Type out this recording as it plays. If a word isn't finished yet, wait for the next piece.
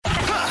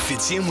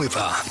Fitzy and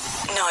Wippa.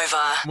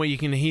 Nova. Where you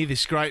can hear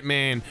this great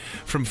man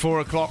from 4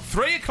 o'clock,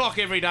 3 o'clock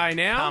every day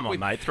now. Come on,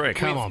 mate, 3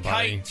 o'clock. Come on,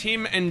 buddy. Kate,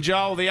 Tim and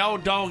Joel, the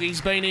old dog.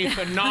 He's been here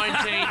for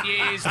 19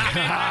 years.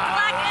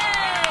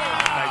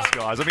 Thanks,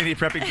 guys. I've been here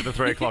prepping for the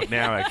 3 o'clock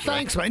now, actually.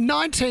 Thanks, mate.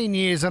 19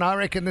 years, and I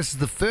reckon this is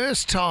the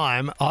first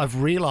time I've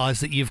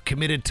realised that you've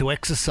committed to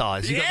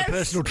exercise. You got Yes! the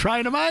personal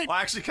trainer, mate?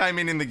 I actually came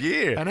in the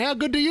gear. And how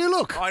good do you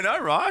look? I know,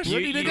 right?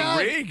 Ready to go.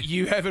 Rig.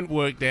 You haven't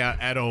worked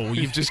out at all.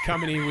 You've just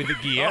come in here with the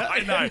gear. I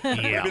know.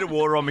 Yeah. A bit of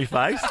water on my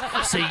face.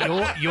 See,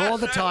 you're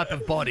the type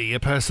of body a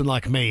person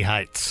like me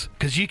hates,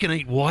 because you can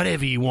eat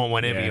whatever you want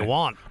whenever you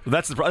want. Well,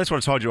 that's what I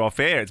told you off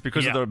air. It's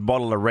because of the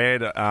bottle of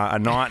red a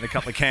night and a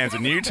couple of cans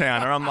of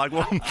Newtown. And I'm like,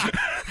 well,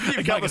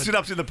 a couple of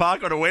sit-ups in the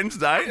park on a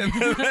Wednesday, and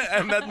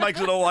that makes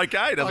it all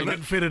okay, doesn't I it?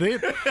 can fit it in.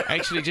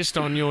 Actually, just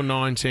on your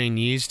 19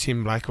 years,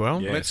 Tim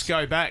Blackwell, Yes. let's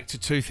go back to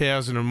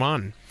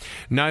 2001.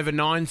 Nova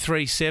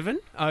 937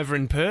 over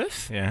in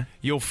Perth. Yeah.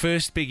 Your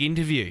first big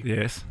interview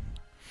Yes.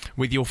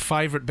 with your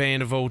favourite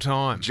band of all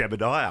time.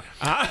 Jebediah.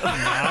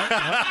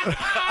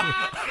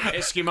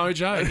 Eskimo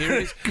Joe, here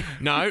it is.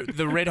 No,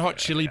 the Red Hot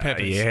Chili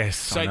Peppers. yes,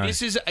 So I know.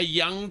 this is a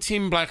young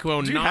Tim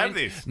Blackwell. Do you have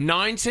this?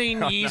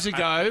 19 years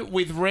ago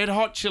with Red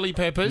Hot Chili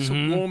Peppers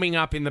warming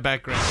up in the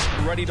background.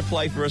 Ready to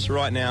play for us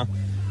right now.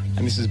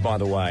 And this is By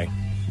the Way,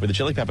 with the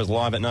Chili Peppers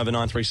live at Nova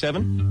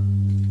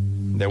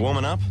 937. They're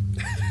warming up.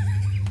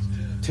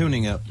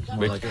 Tuning up.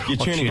 You're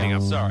tuning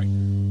up. Sorry.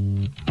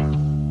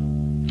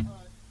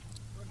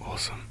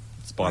 Awesome.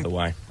 It's By the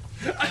Way.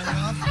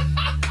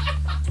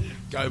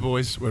 Go,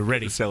 boys. We're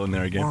ready. Sell in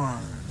there again. 1,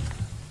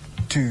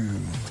 2,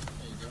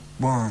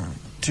 1,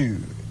 2,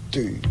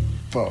 3,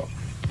 4.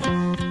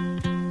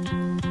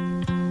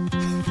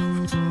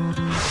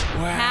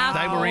 Wow.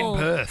 They were in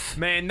Perth.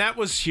 Man, that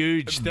was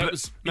huge. That But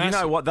was you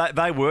massive. know what?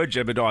 They were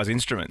Jebediah's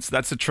instruments.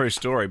 That's a true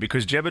story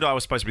because Jebediah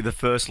was supposed to be the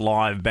first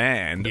live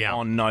band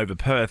on Nova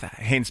Perth,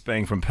 hence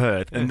being from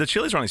Perth. And the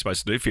Chili's are only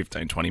supposed to do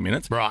 15, 20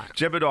 minutes. Right.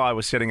 Jebediah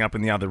was setting up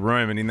in the other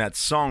room, and in that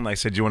song, they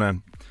said,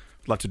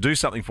 love to do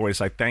something for you,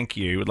 say thank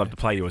you. We'd love to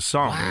play you a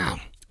song. Wow.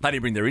 They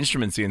didn't bring their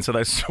instruments in, so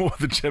they saw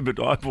the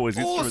Jebediah boys'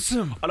 instruments.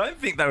 Awesome. I don't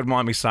think they would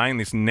mind me saying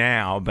this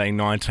now, being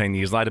 19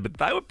 years later, but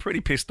they were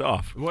pretty pissed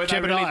off. Were they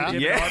Jebediah? really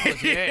the Jebediah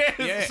boys? Yeah.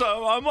 yeah.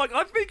 So I'm like,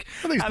 I think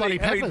these bloody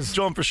having Peppers.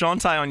 John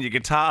Frusciante on your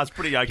guitar is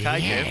pretty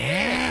okay,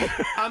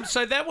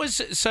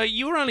 Kev. So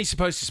you were only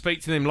supposed to speak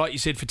to them, like you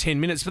said, for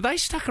 10 minutes, but they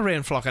stuck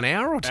around for like an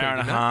hour or two. Hour and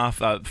a didn't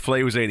they? half.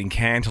 Flea was eating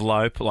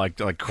cantaloupe, like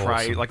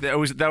crazy. Awesome. Like they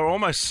were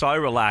almost so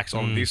relaxed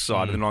on this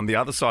side, and then on the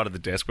other side of the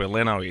desk where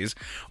Leno is,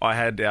 I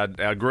had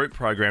our group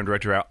program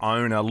director, our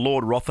owner,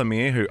 Lord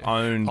Rothermere, who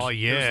owned. Oh,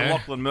 yeah. It was the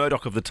Lachlan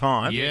Murdoch of the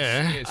time.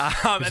 Yeah. Yes.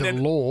 And He's a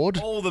then lord.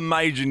 all the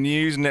major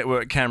news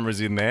network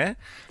cameras in there.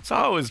 So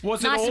I was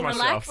Was it Nice all and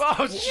myself. relaxed.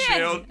 I was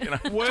chilled. You know,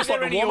 Were just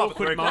there like a any warm-up at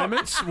awkward 3 o'clock.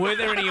 moments? Were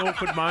there any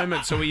awkward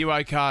moments, or were you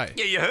okay?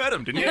 Yeah, you heard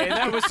them, didn't you? Yeah,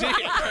 that was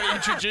it.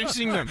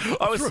 Introducing them.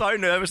 I was so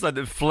nervous that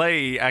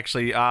Flea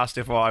actually asked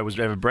if I was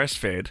ever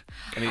breastfed,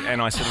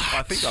 and I said,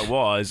 I think I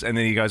was, and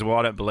then he goes, well,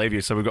 I don't believe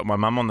you. So we got my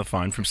mum on the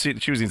phone from Sydney.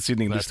 She was in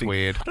Sydney That's listening.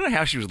 weird. I don't know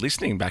how she was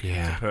listening back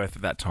to Perth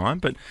at that time,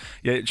 but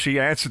yeah, she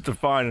answered the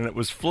phone and it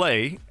was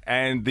Flea,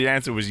 and the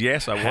answer was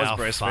yes, I was How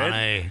breastfed.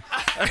 funny.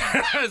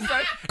 So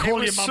Call it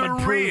your was mum and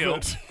prove surreal.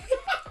 it.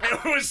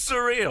 It was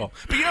surreal.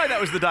 But you know, that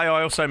was the day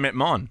I also met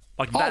Mon.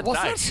 Like that was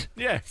day. it?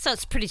 Yeah. So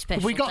it's pretty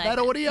special. Have we got that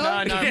David. audio? No,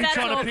 Are you That's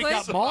trying to pick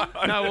up awkward.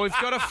 Mon? No, we've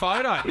got a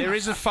photo. There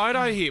is a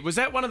photo here. Was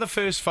that one of the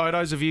first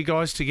photos of you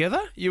guys together?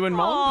 You and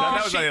Mom? Aw. No,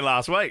 that was only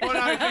last week. Oh,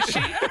 no, 'cause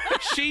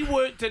she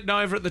worked at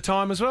Nova at the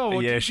time as well.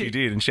 or Yeah, did she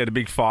did, and she had a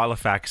big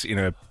Filofax in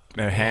her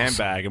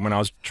handbag, and when I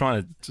was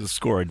trying to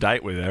score a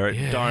date with her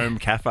at Dome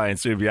Cafe in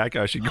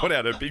Subiaco, she got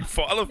out her big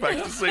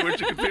Filofax to see when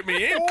she could fit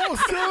me in.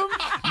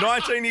 Awesome.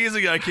 19 years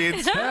ago,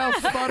 kids. How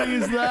funny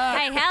is that?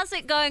 Hey, how's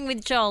it going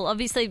with Joel?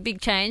 Obviously,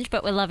 big change,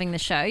 but we're loving the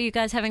show. You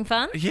guys having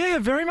fun? Yeah,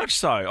 very much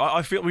so.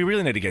 I feel we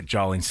really need to get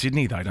Joel in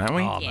Sydney, though, don't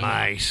we? Oh, Yeah.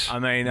 mate. I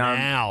mean,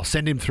 Now,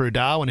 send him through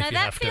Darwin No, if you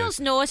that have feels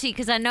to. naughty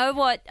because I know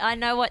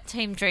what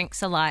team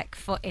drinks are like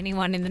for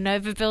anyone in the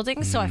Nova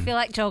building. So I feel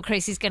like Joel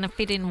Creasey's going to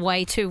fit in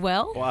way too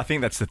well. well, I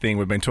think that's the thing.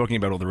 We've been talking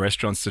about all the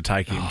restaurants to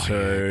take him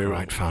to. yeah,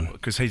 great fun.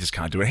 Because he just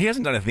can't do it. He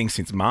hasn't done a thing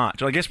since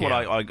March. I guess what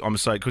Yeah. I'm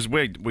saying, because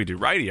we do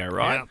radio,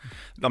 right? Yeah.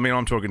 I mean,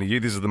 I'm talking to you.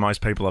 This is the most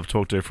people I've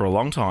talked to for a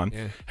long time.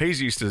 Yeah.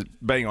 He's used to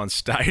being on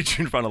stage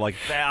in front of like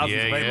thousands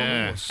of people.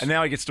 Yeah. And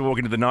now he gets to walk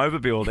into the Nova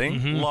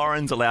building.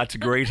 Lauren's allowed to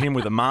greet him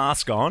with a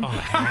mask on.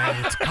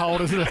 Man, it's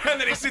cold, isn't it?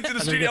 And then he sits in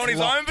the studio on his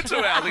own for 2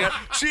 hours. I go,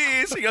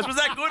 cheers. He goes, was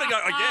that good? I go,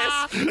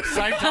 I guess.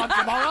 Same time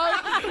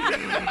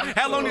tomorrow?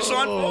 How long did you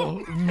sign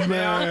for?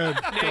 Man,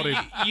 got Now,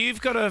 him.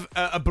 you've got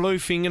a blue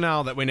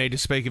fingernail that we need to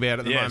speak about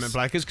at the Yes. moment,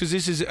 Blackers, because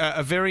this is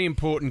a very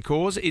important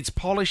cause. It's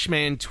Polish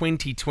Man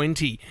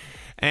 2020.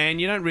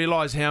 And you don't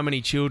realise how many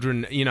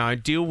children,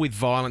 deal with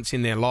violence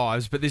in their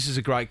lives, but this is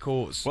a great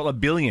cause. Well, 1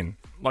 billion.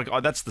 Like,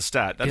 that's the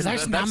stat. That's,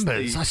 Those that's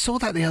numbers. I saw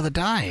that the other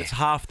day. It's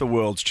half the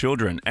world's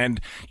children. And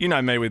you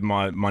know me with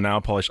my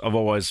nail polish, I've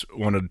always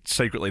wanted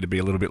secretly to be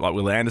a little bit like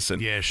Will Anderson.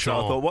 Yeah, sure.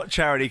 So I thought, what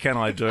charity can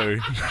I do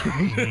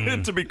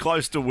to be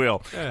close to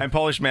Will? Yeah. And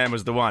Polish Man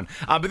was the one.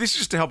 But this is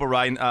just to help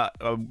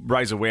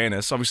raise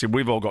awareness. Obviously,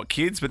 we've all got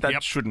kids, but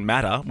that shouldn't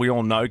matter. We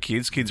all know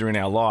kids. Kids are in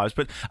our lives.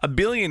 But 1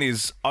 billion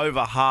is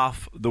over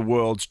half the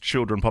world's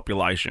children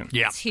population.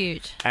 Yeah. It's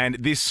huge. And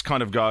this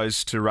kind of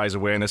goes to raise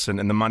awareness, and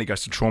the money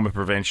goes to trauma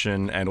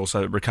prevention and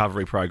also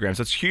recovery programs.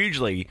 It's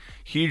hugely,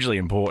 hugely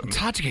important. It's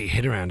hard to get your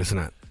head around, isn't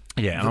it?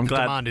 Yeah, and I'm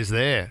glad. The demand is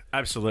there.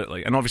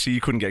 Absolutely. And obviously you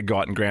couldn't get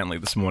Guyton Grantley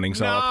this morning,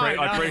 so I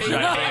appreciate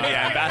being the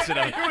ambassador.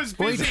 It was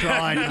We busy.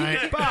 tried,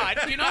 mate.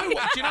 But you know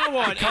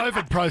what? The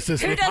COVID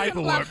process Who with doesn't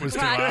paperwork love was too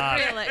rugby,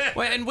 hard. really?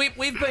 Well, and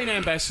we've been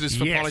ambassadors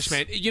for Yes. Polish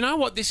Man. You know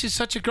what? This is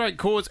such a great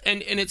cause,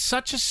 and it's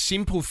such a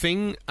simple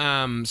thing,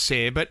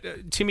 Sarah.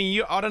 But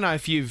Timmy, I don't know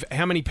if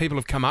how many people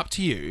have come up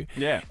to you.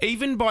 Yeah.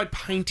 Even by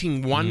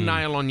painting one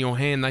nail on your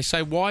hand, they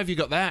say, "Why have you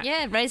got that?"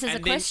 Yeah, it raises a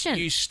and question.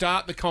 Then you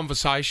start the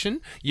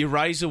conversation. You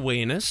raise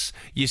awareness.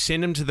 You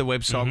send them to the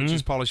website, which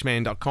is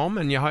polishman.com,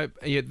 and you hope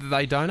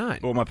they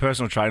donate. Well, my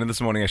personal trainer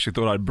this morning actually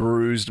thought I'd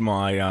bruised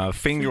my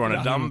finger on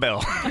a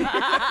dumbbell.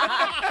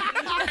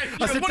 He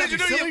goes, what did you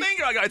do to your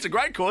finger? I go, it's a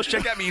great course.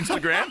 Check out my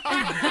Instagram.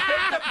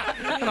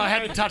 And I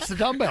hadn't touched the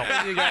dumbbell.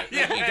 You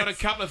got a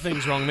couple of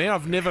things wrong there.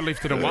 I've never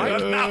lifted a weight.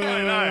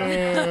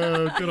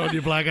 No. Good on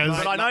you, Blackers.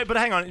 But I know, but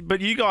hang on.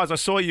 But you guys, I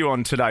saw you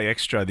on Today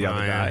Extra the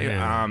other day.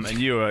 yeah. And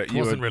you were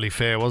Wasn't really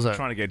fair, was it?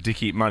 trying to get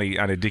Dickie money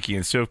out of Dickie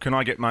and Sylv. Can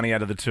I get money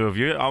out of the two of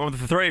you? I want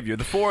the three of you.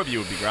 The four of you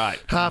would be great.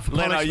 Half a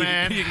Leno, Polish you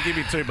Man. can give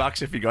me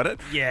 $2 if you got it.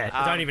 Yeah,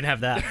 I don't even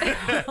have that.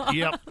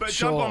 Yep, But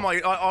sure. jump on my.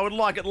 I would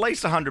like at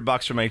least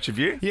 $100 from each of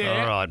you.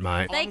 All right,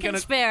 mate. They can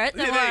spare it,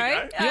 don't Yeah, there you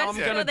worry. go. I'm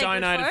going to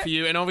donate it for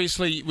you. And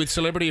obviously, with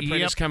Celebrity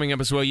Apprentice coming up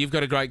as well, you've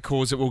got a great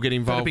cause that we'll get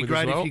involved That'd be with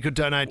great as well. if you could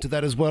donate to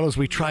that as well as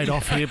we trade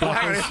off here, Well,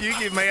 hang on, Blackers. if you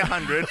give me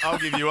 100, I'll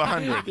give you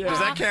 100. Does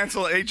that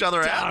cancel each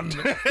other out?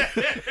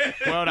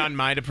 Well done,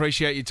 mate.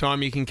 Appreciate your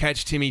time. You can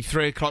catch Timmy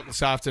 3 o'clock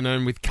this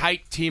afternoon with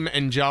Kate, Tim,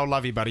 and Joel.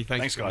 Love you, buddy.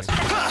 Thanks Thanks, guys.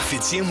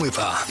 Fitzy and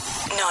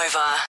Wippa. Nova.